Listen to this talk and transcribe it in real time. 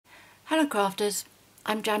Hello crafters,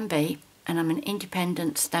 I'm JanB and I'm an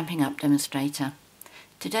independent Stampin' Up demonstrator.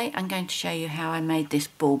 Today I'm going to show you how I made this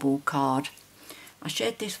bauble card. I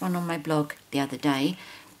shared this one on my blog the other day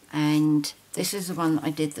and this is the one that I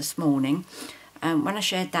did this morning. When I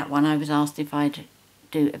shared that one I was asked if I'd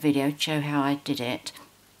do a video to show how I did it,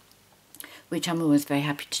 which I'm always very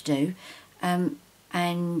happy to do. And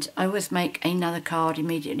I always make another card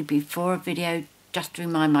immediately before a video just to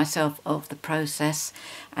remind myself of the process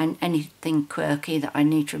and anything quirky that I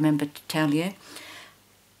need to remember to tell you.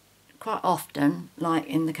 Quite often, like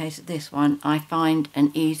in the case of this one, I find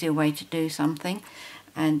an easier way to do something,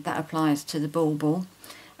 and that applies to the bauble.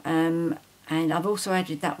 And I've also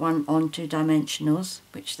added that one onto dimensionals,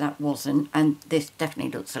 which that wasn't, and this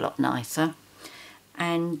definitely looks a lot nicer.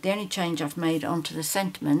 And the only change I've made onto the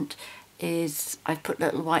sentiment is I've put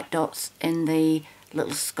little white dots in the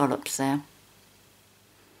little scallops there.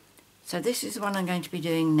 So this is the one I'm going to be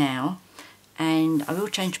doing now, and I will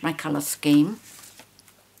change my colour scheme,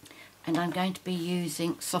 and I'm going to be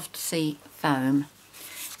using soft sea foam.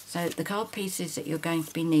 So the card pieces that you're going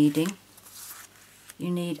to be needing,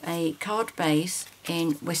 you need a card base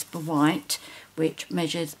in Whisper White, which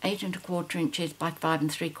measures 8 1/4 inches by 5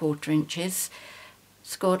 3/4 inches,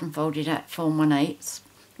 scored and folded at 4 1/8,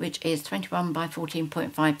 which is 21 by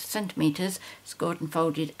 14.5 centimetres, scored and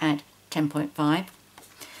folded at 10.5.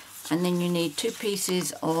 And then you need 2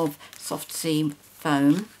 pieces of soft sea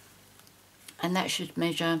foam, and that should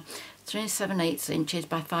measure 3 7/8 inches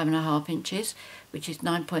by 5 1/2 inches, which is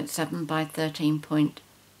 9.7 by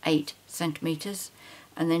 13.8 centimetres.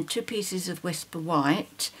 And then 2 pieces of Whisper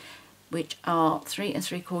White, which are 3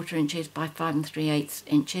 3/4 inches by 5 3/8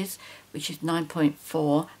 inches, which is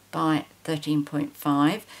 9.4 by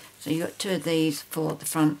 13.5. So you've got 2 of these for the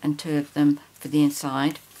front and 2 of them for the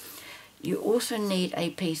inside. You also need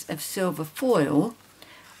a piece of silver foil,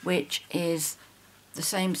 which is the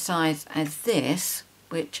same size as this,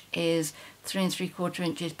 which is 3 3/4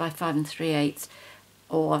 inches by 5 3/8,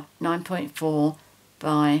 or 9.4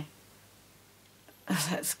 by, oh,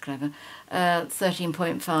 that's clever,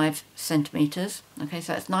 13.5 centimetres. Okay,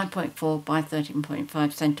 so that's 9.4 by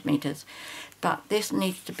 13.5 centimetres. But this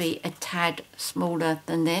needs to be a tad smaller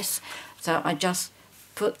than this. So I just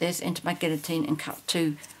put this into my guillotine and cut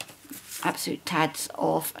 2 absolute tads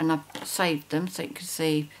off, and I've saved them so you can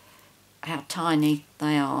see how tiny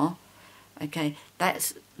they are. Okay,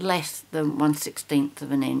 that's less than 1/16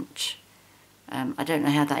 of an inch. I don't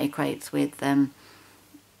know how that equates with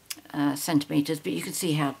centimetres, but you can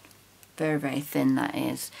see how very, very thin that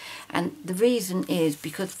is. And the reason is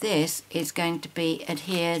because this is going to be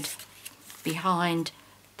adhered behind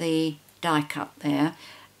the die cut there,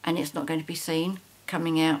 and it's not going to be seen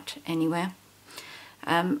coming out anywhere.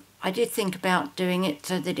 I did think about doing it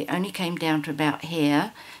so that it only came down to about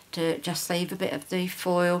here to just save a bit of the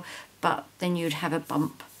foil, but then you'd have a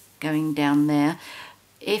bump going down there.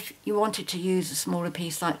 If you wanted to use a smaller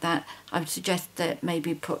piece like that, I would suggest that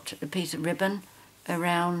maybe put a piece of ribbon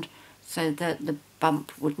around so that the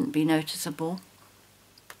bump wouldn't be noticeable.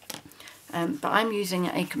 But I'm using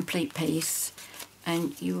a complete piece,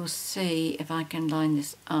 and you will see if I can line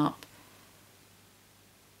this up.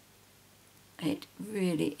 It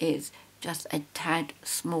really is just a tad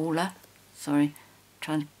smaller. Sorry,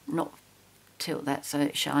 trying to not tilt that so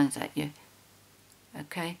it shines at you.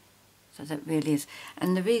 Okay, so that really is.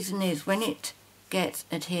 And the reason is when it gets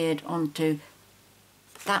adhered onto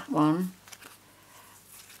that one,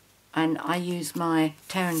 and I use my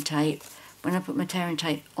tear and tape, when I put my tear and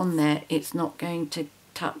tape on there, it's not going to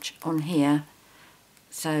touch on here.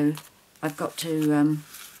 So I've got to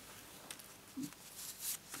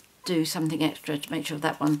do something extra to make sure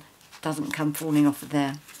that one doesn't come falling off of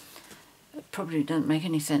there. It probably doesn't make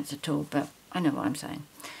any sense at all, but I know what I'm saying.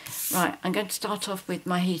 Right, I'm going to start off with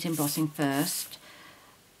my heat embossing first.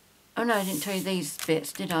 Oh no, I didn't tell you these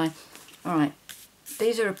bits, did I? Alright,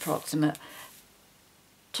 these are approximate.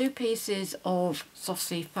 2 pieces of soft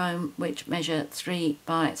sea foam, which measure 3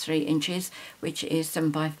 by 3 inches, which is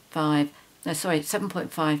 7.5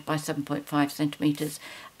 by 7.5 centimetres,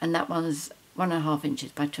 and that one's 1 1/2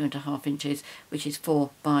 inches by 2 1/2 inches, which is 4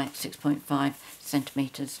 by 6.5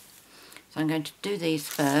 centimetres. So I'm going to do these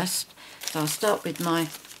first. So I'll start with my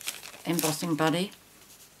embossing buddy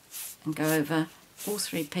and go over all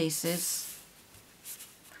 3 pieces.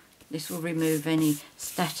 This will remove any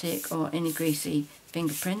static or any greasy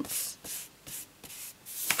fingerprints.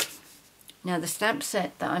 Now the stamp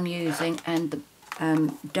set that I'm using and the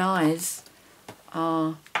dies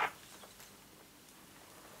are,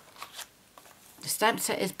 the stamp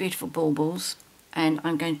set is Beautiful Baubles, and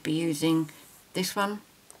I'm going to be using this one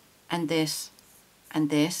and this and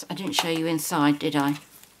this. I didn't show you inside, did I?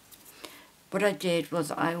 What I did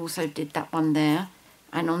was I also did that one there,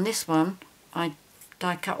 and on this one I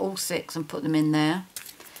die cut all 6 and put them in there,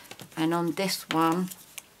 and on this one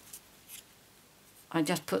I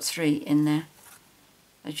just put 3 in there.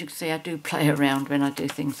 As you can see, I do play around when I do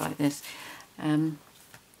things like this. And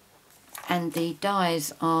the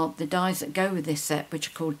dies are the dies that go with this set, which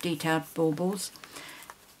are called detailed baubles,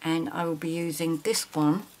 and I will be using this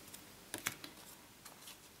one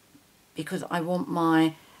because I want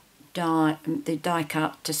my the die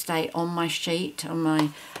cut to stay on my sheet, on my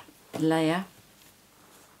layer,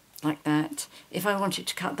 like that. If I wanted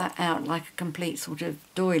to cut that out like a complete sort of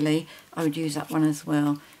doily, I would use that one as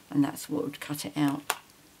well, and that's what would cut it out.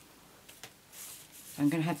 So I'm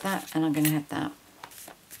going to have that, and I'm going to have that.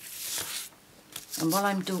 And while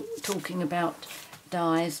I'm talking about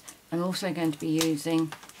dies, I'm also going to be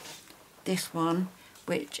using this one,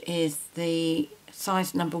 which is the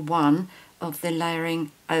size number 1 of the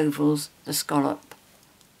layering ovals, the scallop.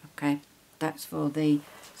 Okay, that's for the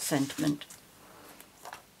sentiment.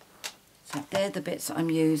 So they're the bits that I'm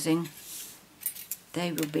using.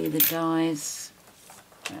 They will be the dies.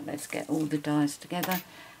 Right, let's get all the dies together,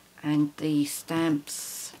 and the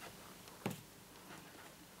stamps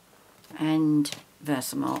and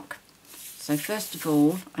Versamark. So first of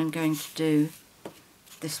all, I'm going to do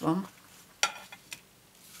this one.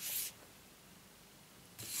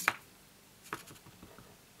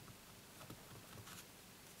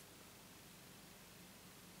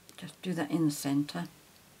 Just do that in the centre.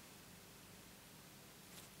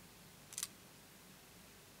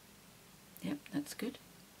 Yep, that's good.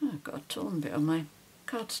 Oh, I've got a torn bit on my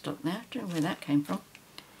cardstock now. Don't know where that came from.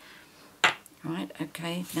 Right,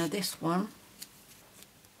 okay, now this one.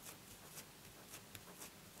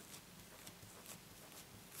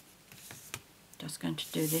 Just going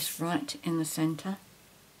to do this right in the centre.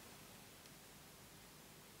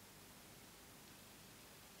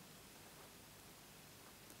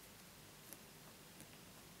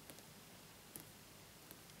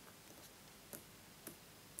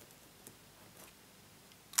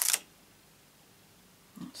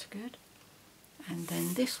 That's good. And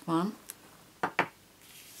then this one,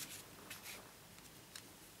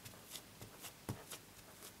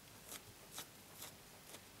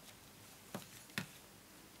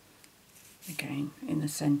 again in the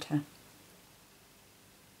centre.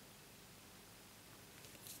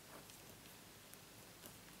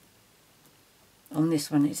 On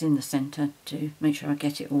this one it's in the centre to make sure I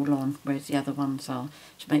get it all on, whereas the other ones are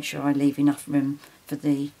to make sure I leave enough room for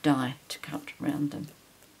the die to cut around them.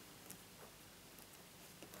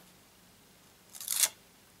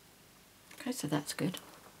 Okay, so that's good.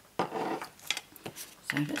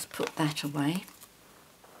 So let's put that away.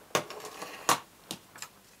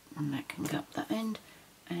 And that can go up that end.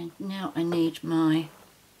 And now I need my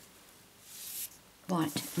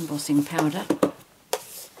white embossing powder.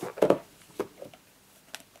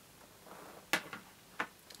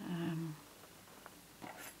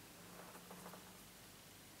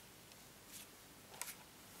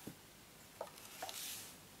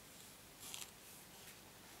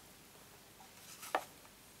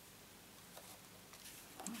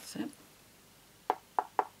 That's it.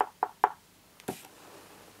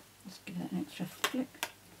 Let's give that an extra flick.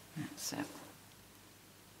 That's it.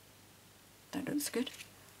 That looks good.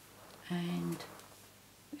 And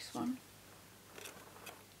this one.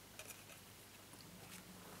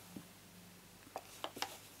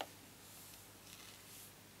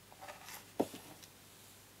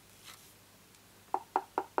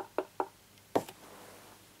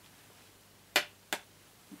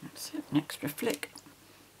 That's it, an extra flick.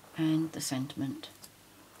 And the sentiment.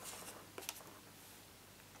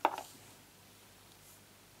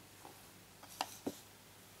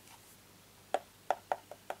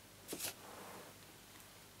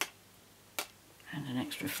 And an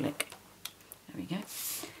extra flick. There we go.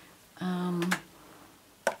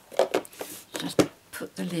 Just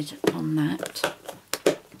put the lid on that.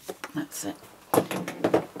 That's it.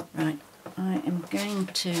 Right, I am going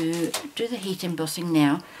to do the heat embossing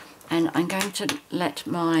now, and I'm going to let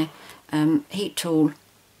my heat tool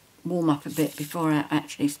warm up a bit before I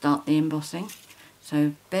actually start the embossing.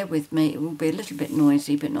 So bear with me, it will be a little bit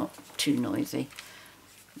noisy but not too noisy.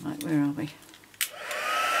 Right, where are we?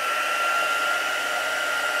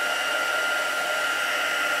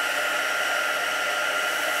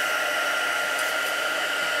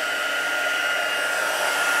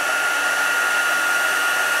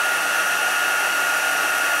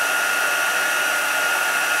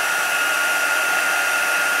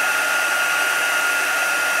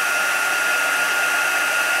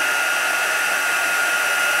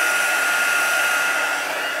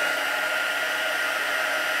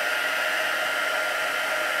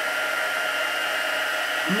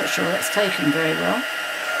 not sure that's taken very well.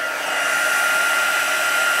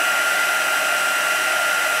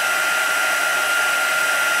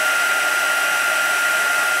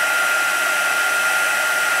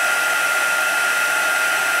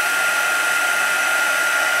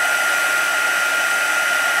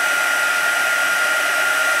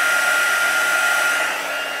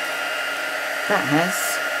 That has.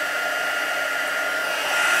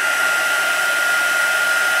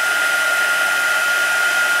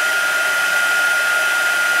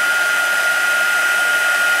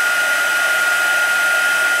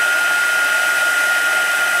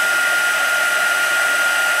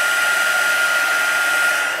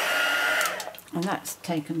 And that's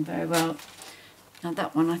taken very well. Now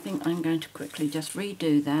that one, I think I'm going to quickly just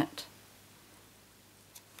redo that,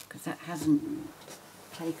 because that hasn't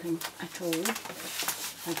taken at all.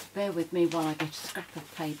 So bear with me while I get a scrap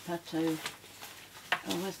of paper to...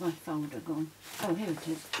 Oh, where's my folder gone? Oh, here it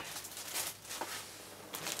is.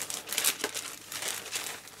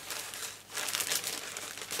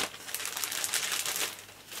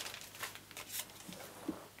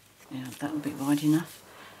 Yeah, that'll be wide enough.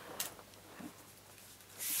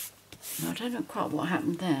 I don't know quite what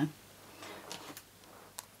happened there.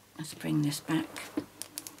 Let's bring this back.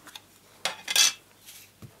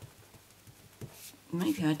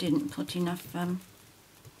 Maybe I didn't put enough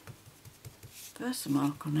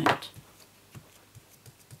Versamark on it,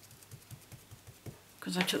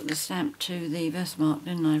 because I took the stamp to the Versamark,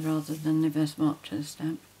 didn't I, rather than the Versamark to the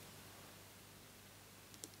stamp.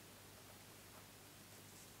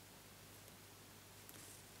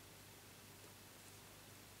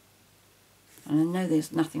 And I know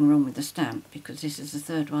there's nothing wrong with the stamp, because this is the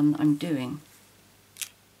third one that I'm doing.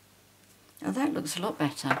 Oh, that looks a lot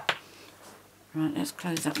better. Right, let's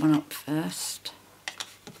close that one up first.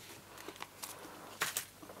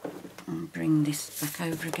 And bring this back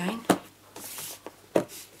over again.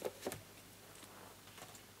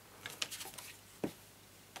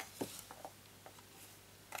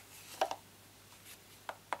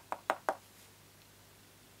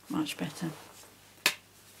 Much better.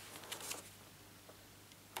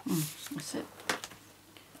 That's it.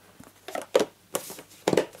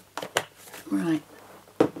 Right,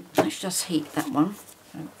 let's just heat that one.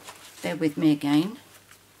 So bear with me again.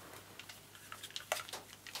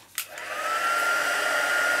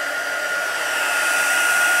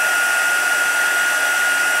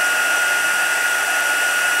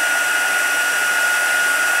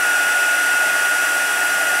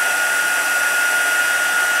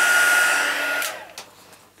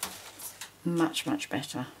 Much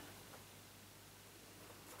better.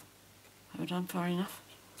 Have I done far enough?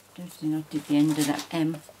 I don't think I did the end of that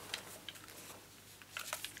M.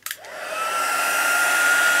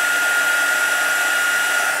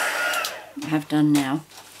 I have done now.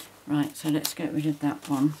 Right, so let's get rid of that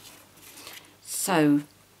one. So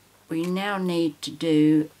we now need to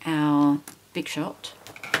do our big shot.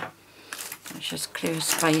 Let's just clear a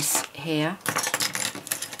space here.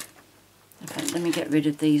 In fact, let me get rid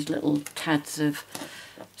of these little tads of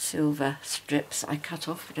silver strips I cut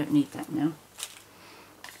off. I don't need that now.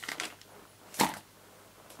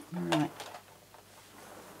 Right.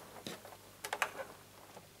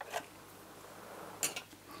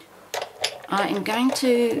 I am going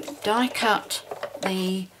to die cut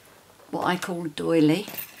the, what I call doily,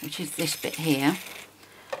 which is this bit here.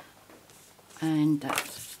 And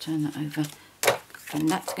let's turn that over. And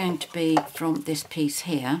that's going to be from this piece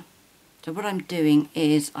here. So what I'm doing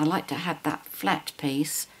is I like to have that flat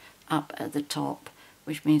piece up at the top,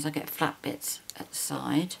 which means I get flat bits at the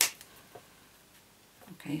side.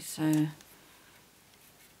 Okay, so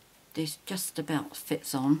this just about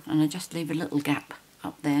fits on, and I just leave a little gap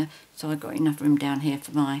up there, so I've got enough room down here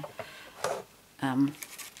for my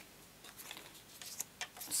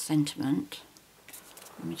sentiment.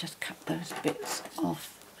 Let me just cut those bits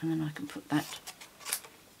off, and then I can put that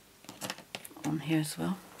on here as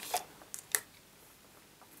well.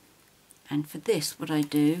 And for this, what I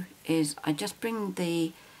do is I just bring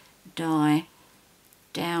the die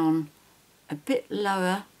down a bit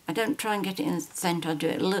lower. I don't try and get it in the centre, I do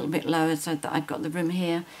it a little bit lower so that I've got the room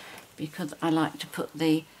here, because I like to put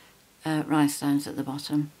the rhinestones at the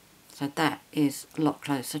bottom. So that is a lot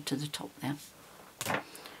closer to the top there.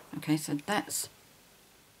 Okay, so that's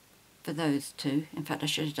for those two. In fact, I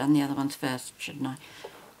should have done the other ones first, shouldn't I?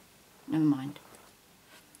 Never mind.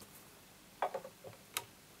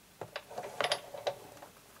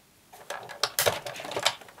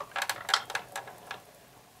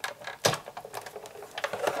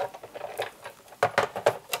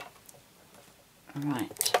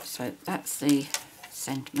 Right, so that's the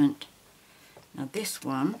sentiment. Now this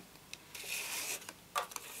one,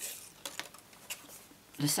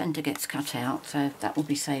 the centre gets cut out, so that will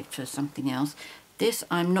be saved for something else. This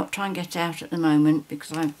I'm not trying to get out at the moment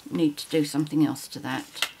because I need to do something else to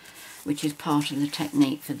that, which is part of the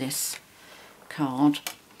technique for this card.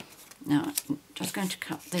 Now I'm just going to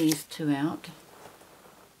cut these two out.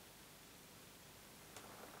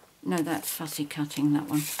 No, that's fussy cutting, that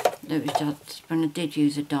one. It was just, when I did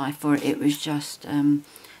use a die for it, it was just a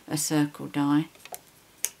circle die,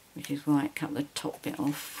 which is why it cut the top bit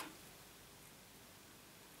off.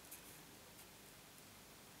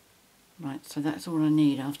 Right, so that's all I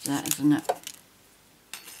need after that, isn't it,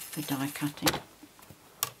 for die cutting.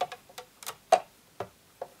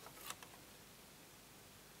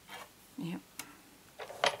 Yep.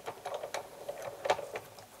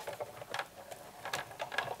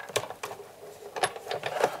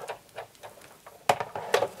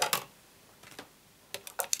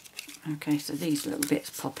 Okay, so these little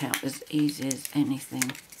bits pop out as easy as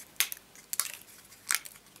anything.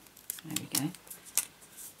 There we go.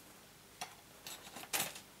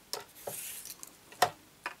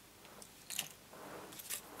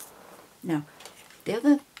 Now, the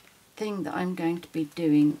other thing that I'm going to be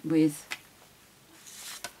doing with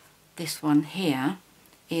this one here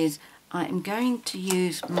is I'm going to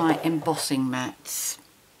use my embossing mats.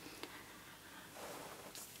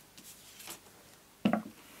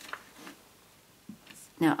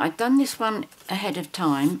 Now, I've done this one ahead of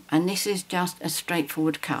time, and this is just a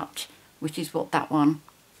straightforward cut, which is what this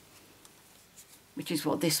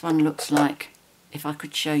one looks like if I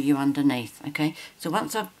could show you underneath. Okay, so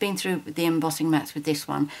once I've been through the embossing mats with this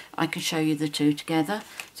one, I can show you the two together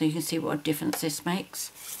so you can see what a difference this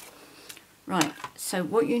makes. Right, so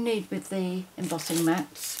what you need with the embossing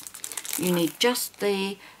mats, you need just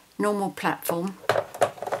the normal platform,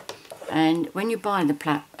 and when you buy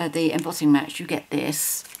the embossing mats you get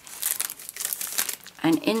this,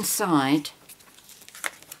 and inside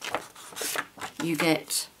you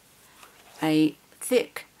get a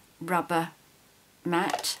thick rubber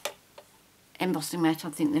mat, embossing mat I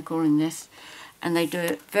think they're calling this, and they do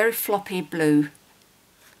a very floppy blue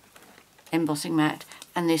embossing mat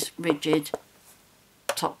and this rigid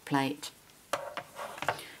top plate.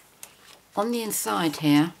 On the inside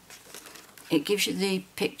here it gives you the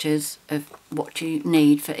pictures of what you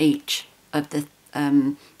need for each of the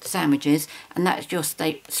sandwiches, and that's your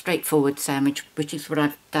straightforward sandwich, which is what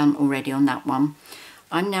I've done already on that one.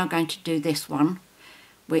 I'm now going to do this one,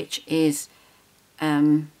 which is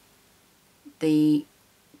the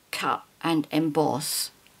cut and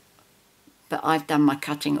emboss, but I've done my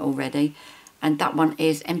cutting already, and that one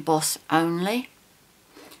is emboss only.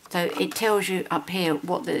 So it tells you up here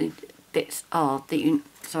what the bits are that you,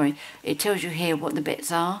 it tells you here what the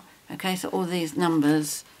bits are. Okay, so all these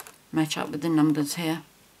numbers match up with the numbers here.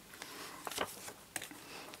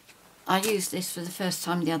 I used this for the first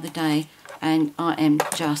time the other day, and I am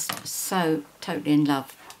just so totally in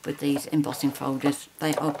love with these embossing folders.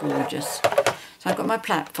 They are gorgeous. So I've got my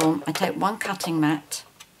platform, I take one cutting mat,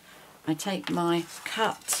 I take my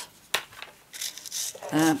cut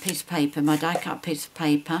piece of paper, my die cut piece of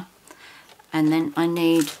paper, and then I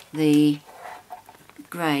need the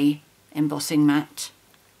grey embossing mat,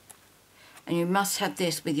 and you must have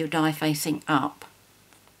this with your die facing up,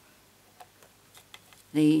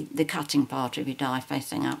 the cutting part of your die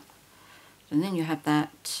facing up. And then you have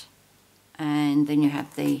that, and then you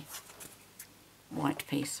have the white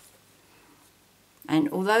piece.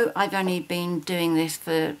 And although I've only been doing this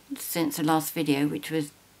since the last video, which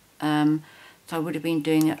was so I would have been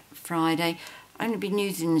doing it Friday, I've only been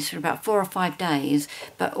using this for about 4 or 5 days,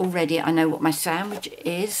 but already I know what my sandwich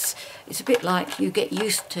is. It's a bit like you get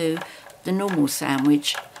used to the normal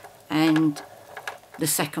sandwich, and the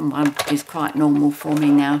second one is quite normal for me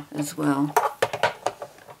now as well.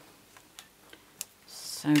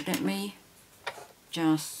 So let me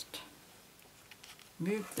just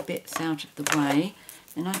move the bits out of the way,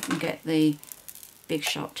 then I can get the big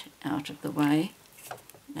shot out of the way,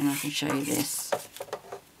 then I can show you this.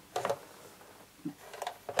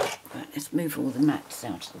 Right, let's move all the mats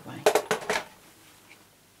out of the way.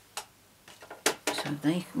 So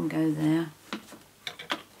they can go there.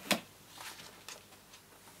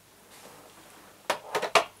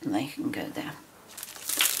 And they can go there.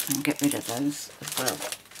 And get rid of those as well.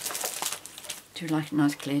 Do like a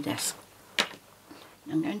nice clear desk.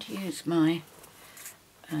 I'm going to use my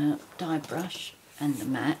die brush and the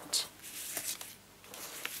mat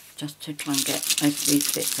just to try and get most of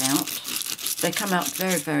these bits out. They come out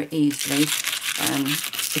very, very easily.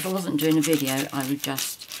 If I wasn't doing a video, I would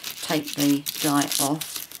just take the die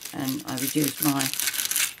off, and I would use my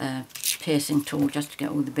piercing tool just to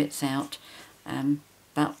get all the bits out,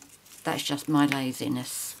 but that's just my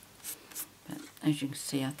laziness. But as you can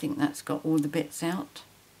see, I think that's got all the bits out.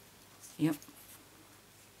 Yep,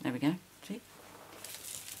 there we go, see?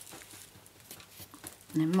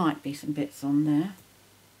 And there might be some bits on there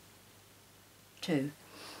too,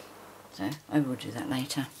 so I will do that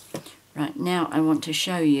later. Right, now I want to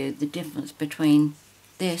show you the difference between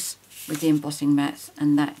this with the embossing mats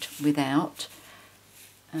and that without.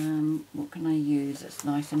 What can I use that's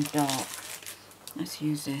nice and dark? Let's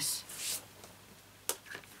use this.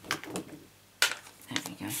 There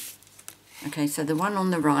we go. Okay, so the one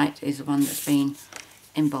on the right is the one that's been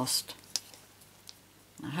embossed.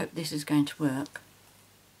 I hope this is going to work.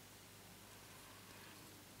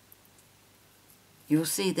 You'll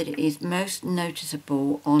see that it is most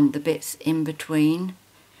noticeable on the bits in between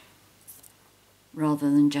rather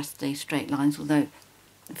than just the straight lines, although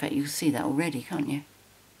in fact you'll see that already, can't you?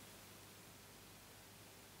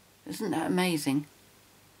 Isn't that amazing?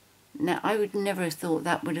 Now I would never have thought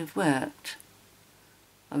that would have worked.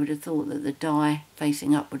 I would have thought that the die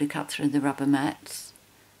facing up would have cut through the rubber mats,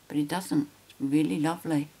 but it doesn't. It's really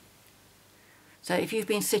lovely. So if you've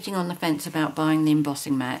been sitting on the fence about buying the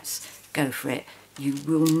embossing mats, go for it. You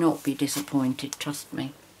will not be disappointed, trust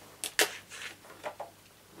me.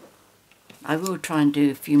 I will try and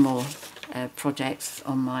do a few more projects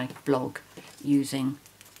on my blog using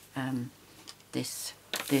this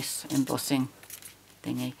embossing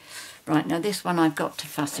thingy. Right, now this one I've got to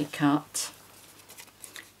fussy cut.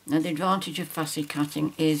 Now the advantage of fussy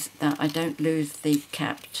cutting is that I don't lose the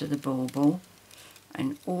cap to the bauble,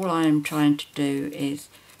 and all I am trying to do is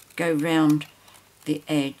go round the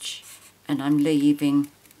edge, and I'm leaving,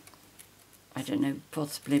 I don't know,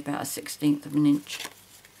 possibly about 1/16 of an inch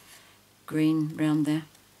green round there.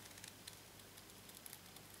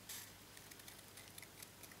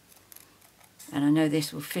 And I know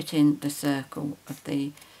this will fit in the circle of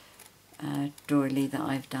the doily that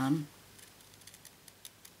I've done.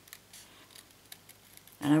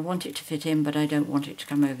 And I want it to fit in, but I don't want it to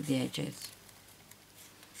come over the edges.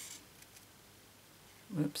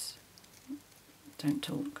 Whoops, don't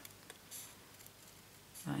talk.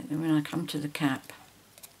 Right, then when I come to the cap,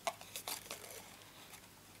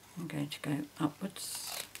 I'm going to go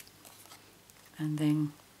upwards and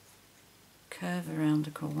then curve around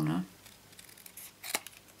the corner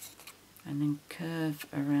and then curve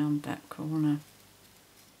around that corner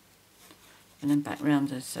and then back round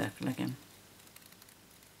the circle again.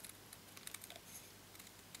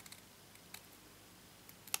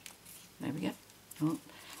 There we go. Oh.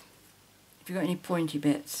 If you've got any pointy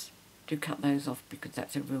bits, do cut those off, because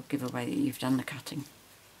that's a real giveaway that you've done the cutting.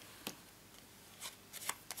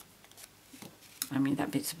 I mean,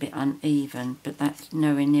 that bit's a bit uneven, but that's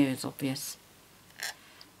nowhere near as obvious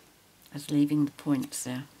as leaving the points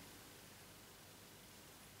there.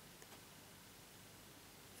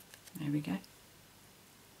 There we go.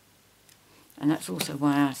 And that's also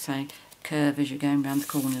why I say curve as you're going around the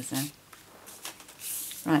corners there.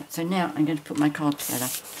 Right, so now I'm going to put my card together.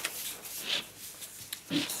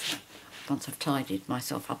 Oops. Once I've tidied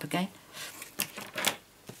myself up again.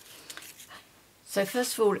 So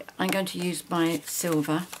first of all, I'm going to use my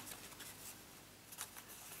silver.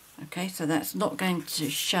 Okay, so that's not going to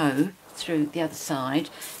show through the other side.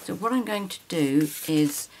 So what I'm going to do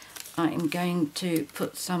is I'm going to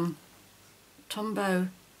put some Tombow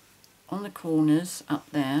on the corners up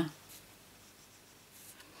there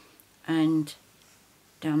and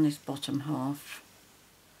down this bottom half.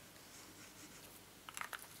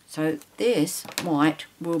 So this white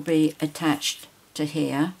will be attached to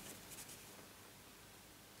here.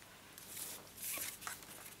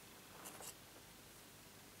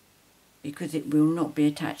 Because it will not be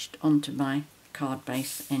attached onto my card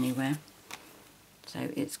base anywhere.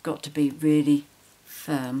 So it's got to be really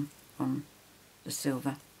firm on the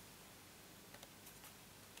silver.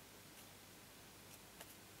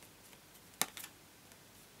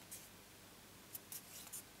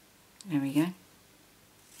 There we go.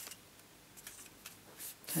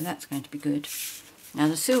 So that's going to be good. Now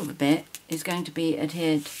the silver bit is going to be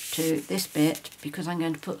adhered to this bit because I'm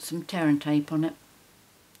going to put some tear and tape on it.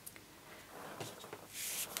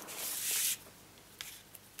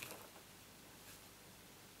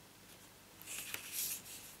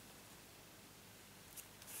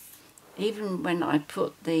 Even when I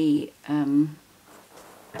put the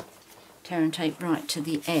tear and tape right to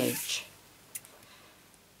the edge,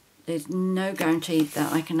 there's no guarantee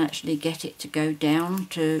that I can actually get it to go down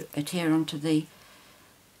to adhere onto the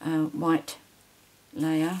white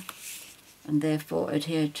layer and therefore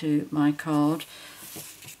adhere to my card.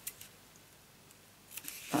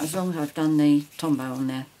 But Right, as long as I've done the tombow on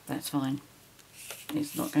there, that's fine.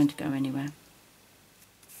 It's not going to go anywhere.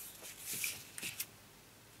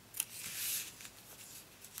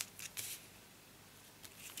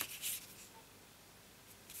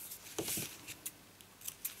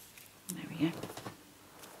 There we go.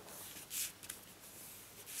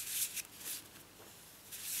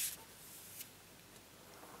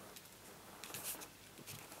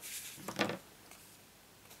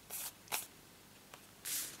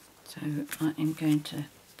 So I am going to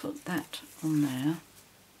put that on there.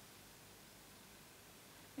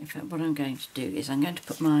 In fact, what I'm going to do is I'm going to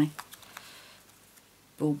put my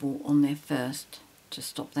bauble on there first to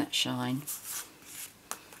stop that shine.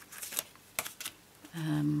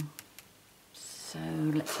 So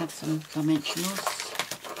let's have some dimensionals.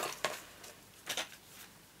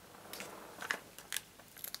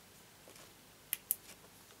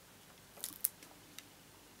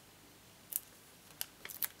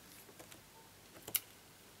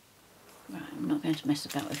 Right, I'm not going to mess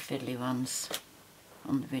about with fiddly ones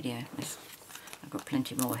on the video. I've got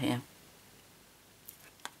plenty more here.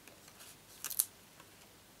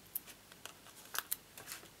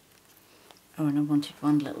 Oh, and I wanted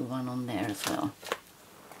one little one on there as well.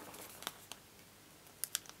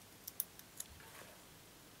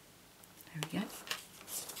 There we go.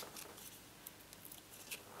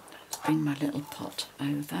 Let's bring my little pot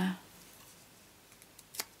over.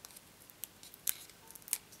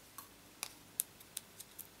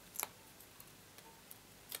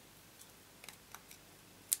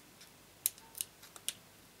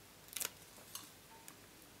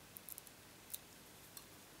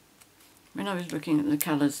 When I was looking at the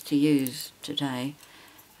colours to use today,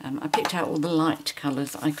 I picked out all the light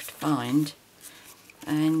colours I could find,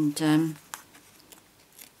 and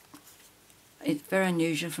it's very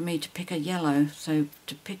unusual for me to pick a yellow, so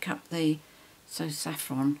to pick up the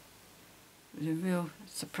saffron was a real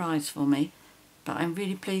surprise for me, but I'm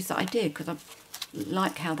really pleased that I did, because I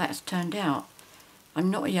like how that's turned out. I'm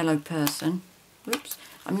not a yellow person, whoops,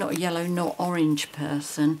 I'm not a yellow nor orange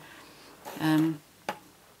person,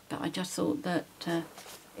 but I just thought that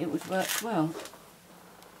it would work well,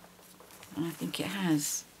 and I think it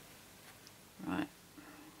has. Right.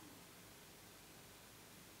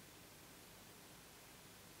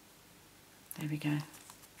 There we go.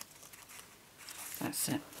 That's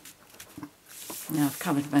it. Now I've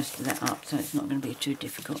covered most of that up, so it's not going to be too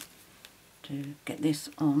difficult to get this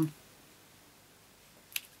on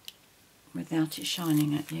without it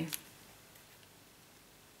shining at you.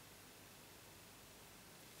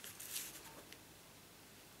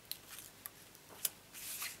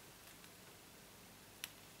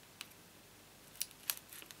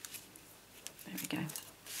 There we go.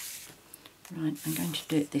 Right, I'm going to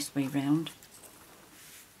do it this way round.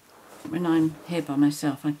 When I'm here by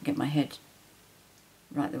myself, I can get my head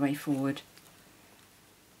right the way forward,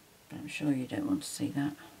 but I'm sure you don't want to see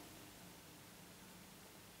that.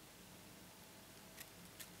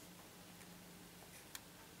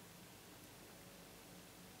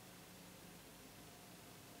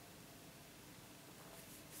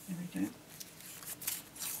 There we go.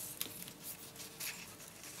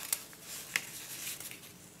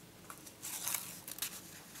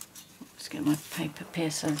 Let's get my paper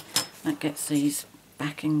piercer. That gets these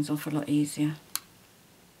backings off a lot easier.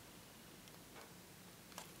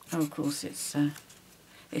 Oh, of course, it's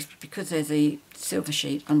because there's a silver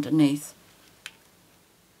sheet underneath,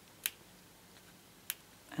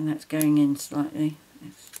 and that's going in slightly.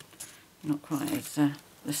 It's not quite as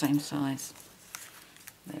the same size.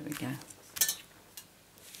 There we go.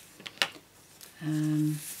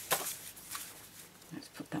 Let's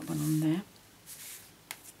put that one on there.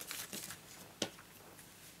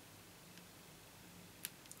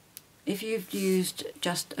 If you've used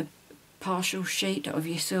just a partial sheet of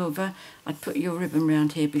your silver, I'd put your ribbon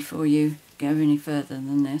round here before you go any further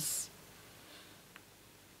than this.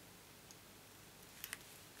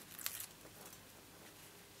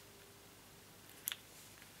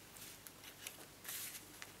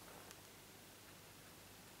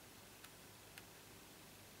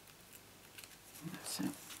 That's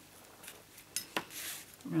it.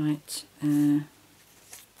 Right,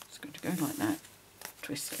 it's got to go like that.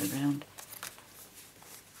 Twist it around.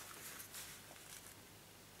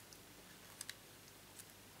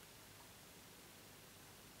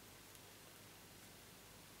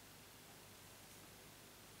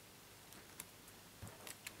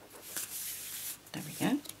 There we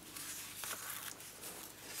go.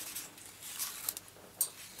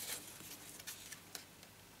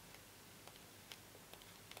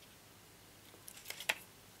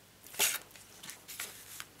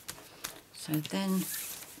 So then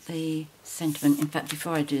the sentiment. In fact,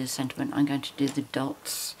 before I do the sentiment, I'm going to do the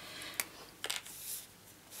dots.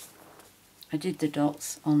 I did the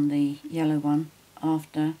dots on the yellow one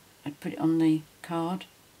after I'd put it on the card.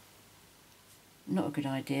 Not a good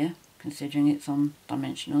idea, considering it's on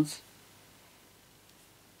dimensionals.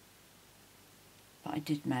 But I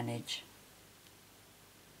did manage.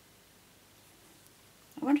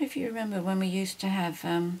 I wonder if you remember when we used to have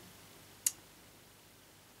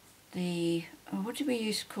what did we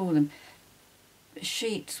used to call them?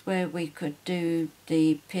 Sheets where we could do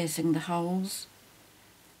the piercing the holes,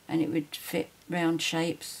 and it would fit round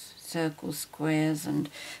shapes, circles, squares, and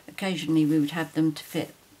occasionally we would have them to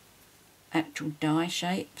fit actual die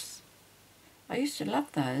shapes. I used to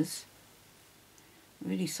love those.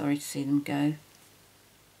 I'm really sorry to see them go.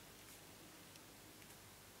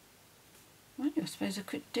 Well, I suppose I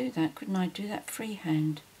could do that. Couldn't I do that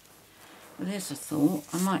freehand? Well, there's a thought.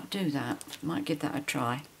 I might do that. Might give that a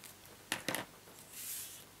try.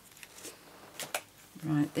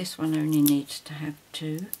 Right, this one only needs to have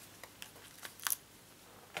 2.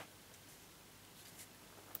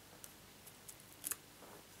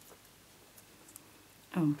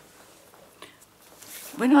 Oh.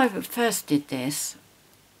 When I first did this,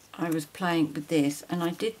 I was playing with this, and I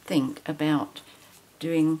did think about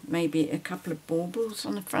doing maybe a couple of baubles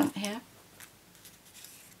on the front here,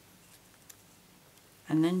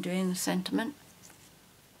 and then doing the sentiment.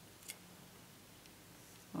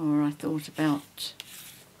 Or I thought about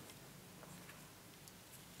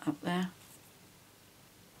up there.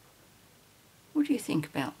 What do you think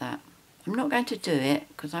about that? I'm not going to do it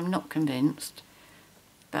because I'm not convinced,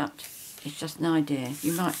 but it's just an idea.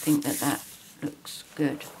 You might think that that looks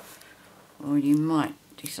good, or you might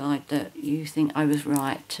decide that you think I was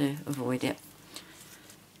right to avoid it.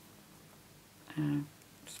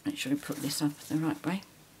 Just make sure I put this up the right way.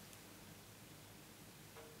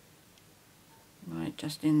 Right,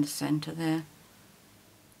 just in the centre there,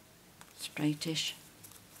 straightish.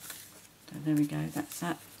 So there we go, that's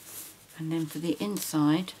that. And then for the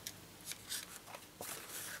inside,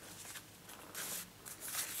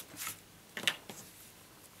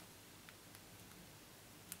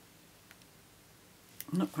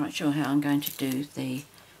 I'm not quite sure how I'm going to do the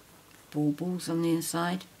baubles on the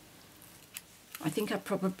inside. I think I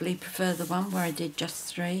probably prefer the one where I did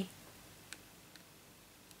just 3.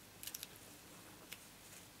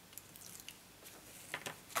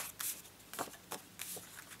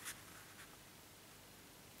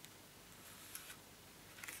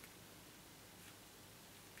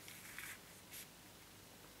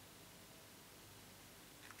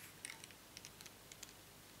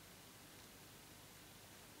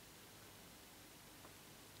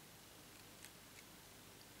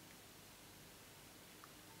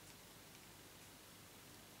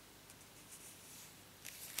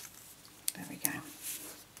 There we go.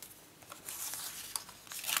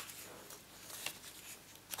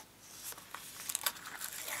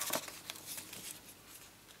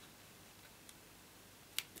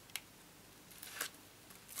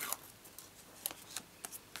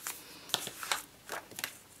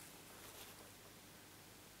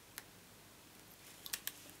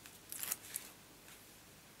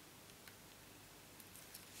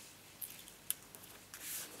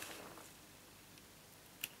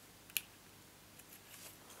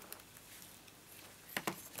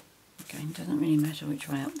 It doesn't really matter which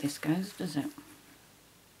way up this goes, does it?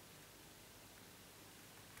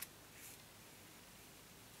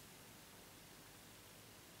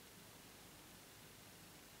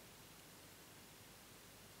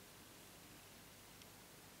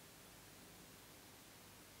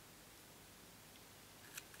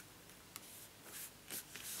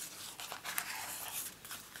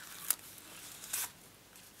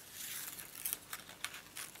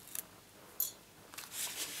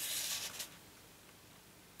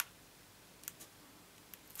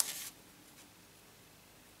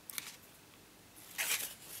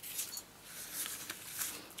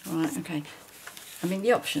 Right, okay. I mean,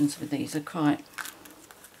 the options with these are quite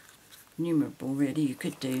numerable, really. You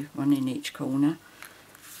could do one in each corner.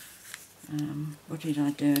 What did I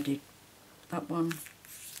do? I did that one,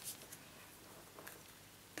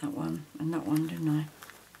 and that one, didn't I?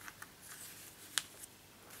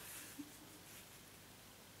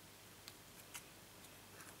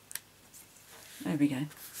 There we go.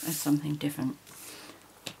 That's something different.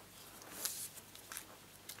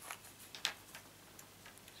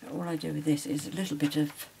 All I do with this is a little bit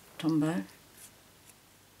of Tombow.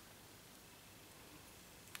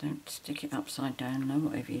 Don't stick it upside down though,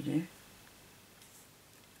 whatever you do.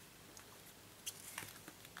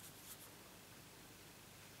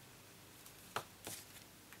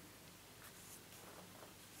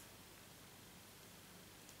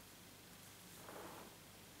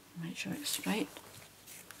 sure it's straight.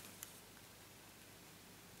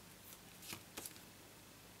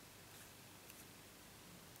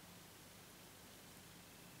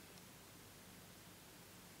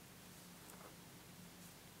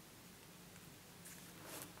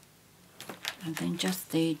 And then just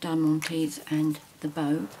the diamantes and the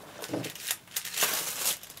bow.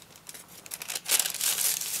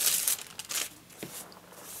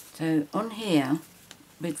 So on here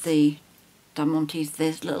with the diamantes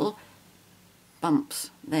there's little bumps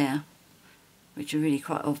there which are really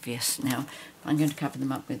quite obvious now. I'm going to cover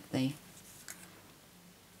them up with the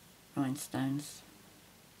rhinestones.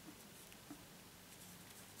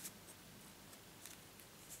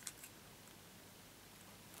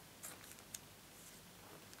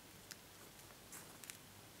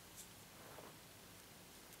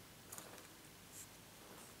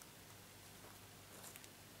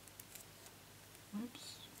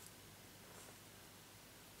 Oops.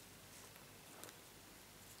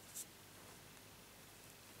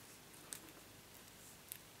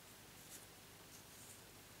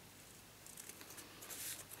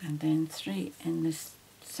 And then 3 in this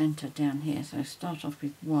centre down here, so start off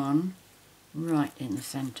with 1 right in the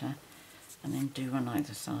centre and then do 1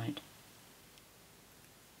 either side.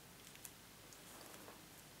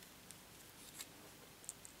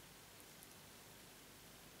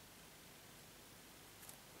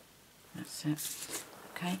 That's it.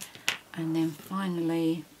 Okay, and then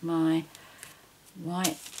finally my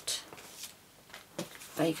white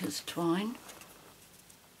baker's twine.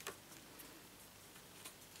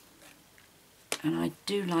 And I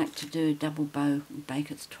do like to do a double bow with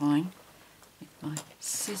baker's twine with my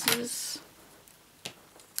scissors.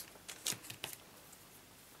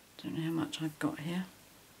 Don't know how much I've got here.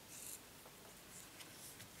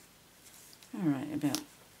 Alright, about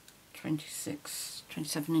 26,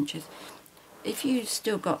 27 inches. If you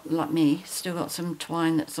still got, like me, still got some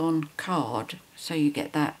twine that's on card, so you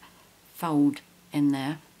get that fold in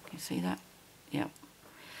there. Can you see that? Yep.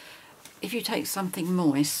 If you take something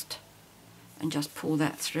moist and just pull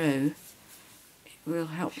that through, it will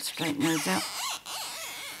help straighten those out.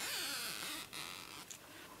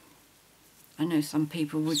 I know some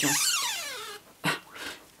people will just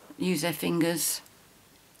use their fingers,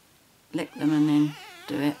 lick them and then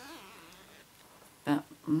do it, but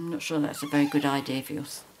I'm not sure that's a very good idea if you're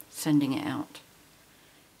sending it out,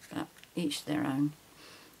 but each their own.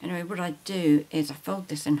 Anyway, what I do is I fold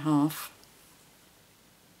this in half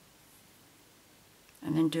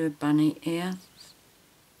and then do a bunny ear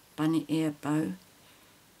bow.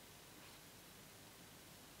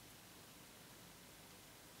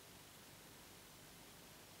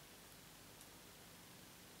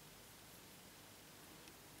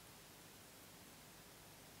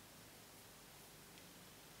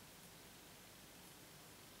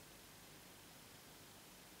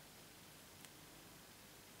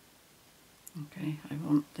 Okay, I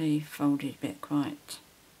want the folded bit quite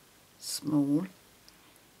small,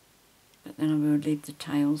 but then I will leave the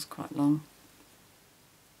tails quite long.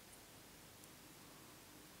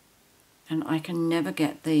 And I can never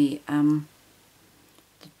get the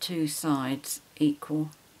 2 sides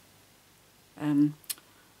equal,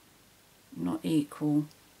 not equal,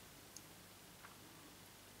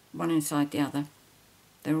 one inside the other.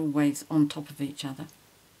 They're always on top of each other.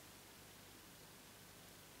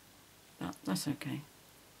 But that's okay.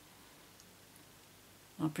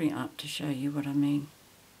 I'll bring it up to show you what I mean.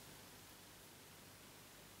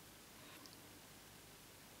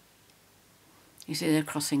 You see they're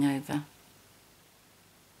crossing over.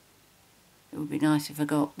 It would be nice if I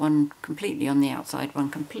got one completely on the outside,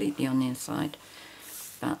 one completely on the inside,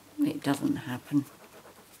 but it doesn't happen.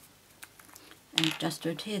 And just to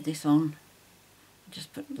adhere this on,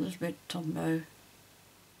 just put a little bit of Tombow.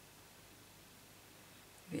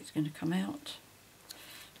 If it's going to come out.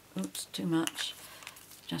 Oops, too much.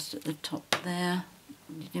 Just at the top there.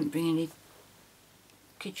 You didn't bring any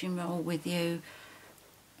kitchen roll with you.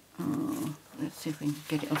 Oh, let's see if we can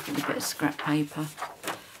get it off with a bit of scrap paper.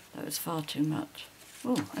 That was far too much.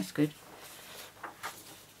 Oh, that's good.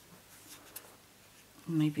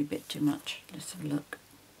 Maybe a bit too much. Let's have a look.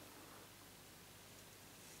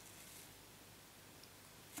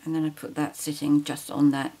 And then I put that sitting just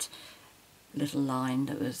on that little line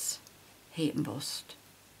that was heat embossed.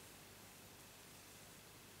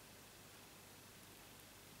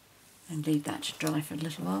 And leave that to dry for a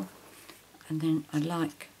little while. And then I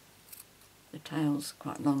like the tails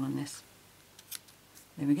quite long on this.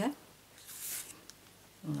 There we go.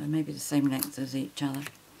 Although maybe the same length as each other.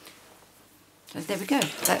 So there we go.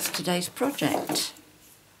 That's today's project.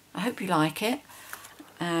 I hope you like it.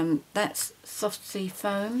 That's soft sea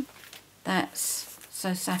foam That's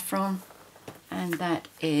So Saffron, and that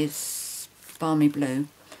is Balmy Blue.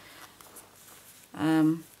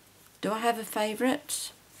 Do I have a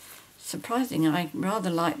favourite? Surprisingly, I rather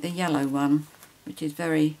like the yellow one, which is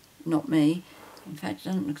very not me. In fact, it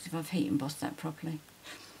doesn't look as if I've heat embossed that properly.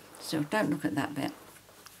 So don't look at that bit.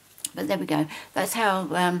 But there we go. That's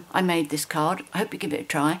how I made this card. I hope you give it a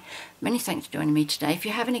try. Many thanks for joining me today. If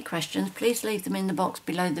you have any questions, please leave them in the box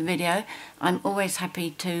below the video. I'm always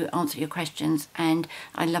happy to answer your questions, and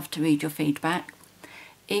I love to read your feedback.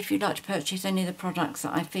 If you'd like to purchase any of the products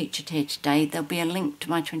that I featured here today, there'll be a link to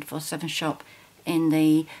my 24/7 shop in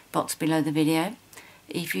the box below the video.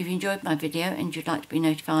 If you've enjoyed my video and you'd like to be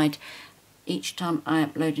notified each time I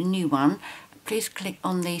upload a new one, please click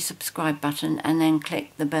on the subscribe button and then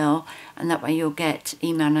click the bell, and that way you'll get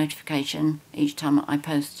email notification each time I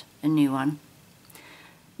post a new one.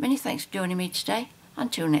 Many thanks for joining me today.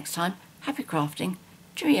 Until next time, happy crafting.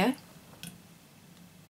 Cheerio.